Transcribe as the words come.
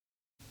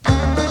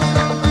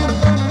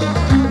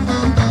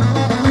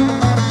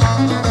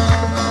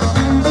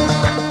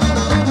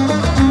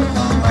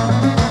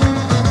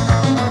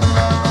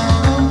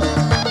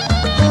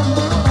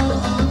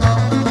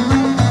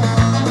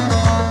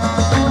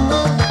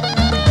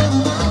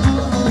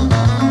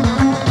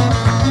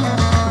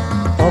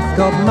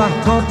آفتاب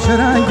مهتاب چه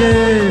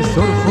رنگه،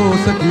 سرخ و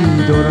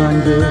سپید و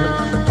رنگه.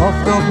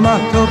 آفتاب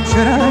مهتاب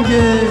چه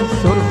رنگه،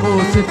 سرخ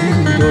و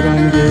سپید و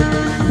رنگه.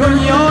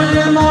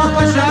 دنیای ما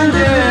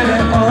قشنگه،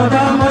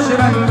 آدماش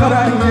رنگ و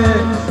رنگه.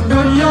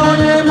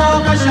 دنیای ما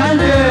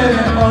قشنگه،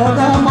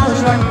 آدماش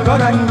رنگ و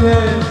رنگه.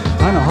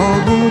 تنها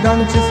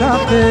بودن چه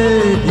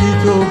سخته، بی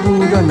تو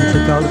بودن چه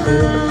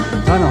تلخه.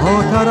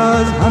 تنها تر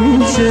از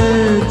همیشه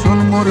چون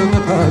مرغ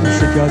پر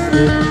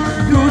شکسته.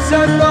 دوست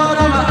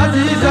دارم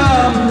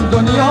عزیزم،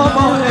 دنیا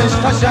با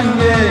عشق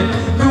قشنگه.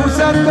 دوست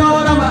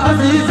دارم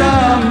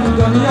عزیزم،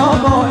 دنیا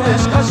با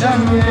عشق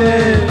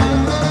قشنگه.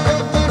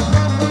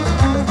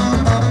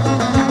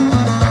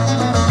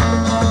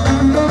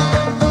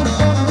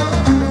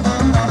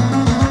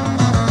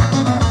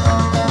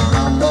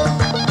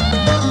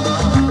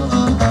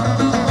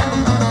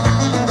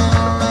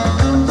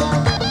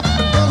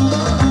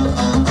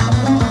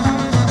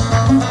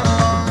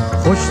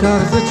 خوشتر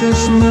ز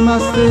چشم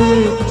مسته،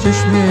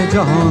 چشم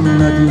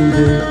جهان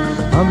ندیده.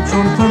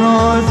 همچون تو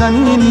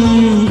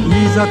نازنینی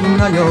ایزد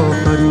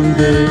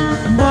نیافریده.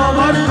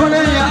 باور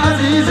کنه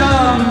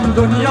عزیزم،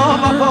 دنیا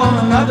وفا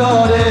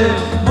نداره.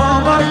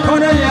 باور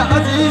کنه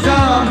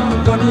عزیزم،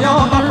 دنیا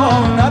وفا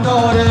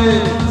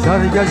نداره.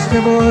 سرگشته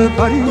و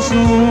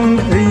پریشون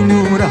ای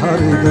نور هر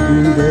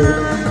دیده.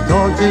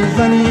 تا کی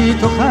زنی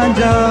تو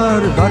خنجر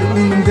بر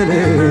این دل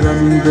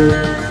رمیده.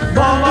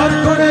 باور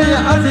کنه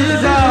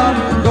عزیزم،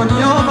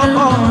 دنیا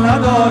وفا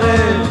نداره.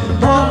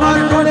 باور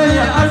کنه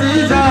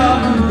عزیزم،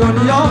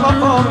 دنیا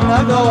وفا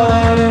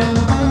نداره.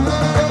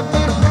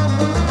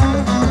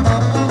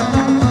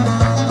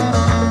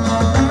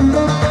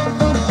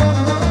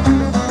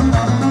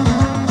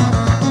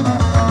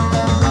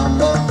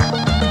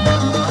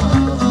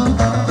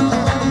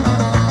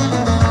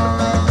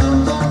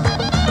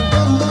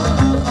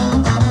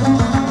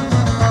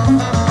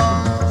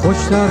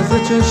 خوشتر ز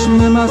چشم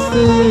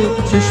مسته،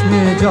 چشم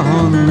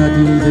جهان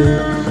ندیده.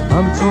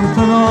 همچون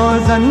تو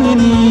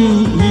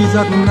نازنینی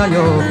ایزد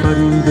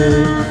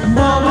نیافریده.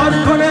 باور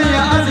کنه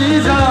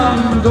عزیزم،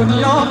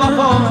 دنیا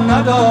وفا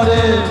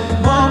نداره.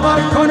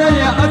 باور کنه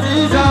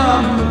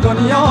عزیزم،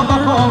 دنیا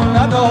وفا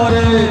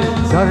نداره.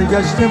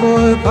 سرگشته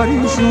و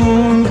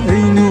پریشون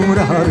ای نور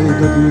هر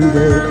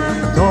دیده.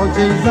 تا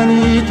کی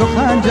زنی تو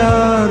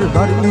خنجر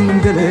بر این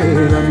دل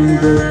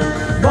رمیده.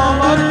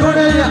 باور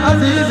کنه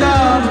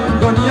عزیزم،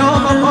 دنیا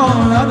وفا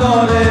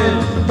نداره.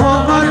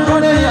 باور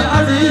کنه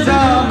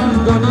عزیزم،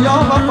 دنیا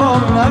وفا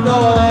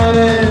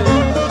نداره.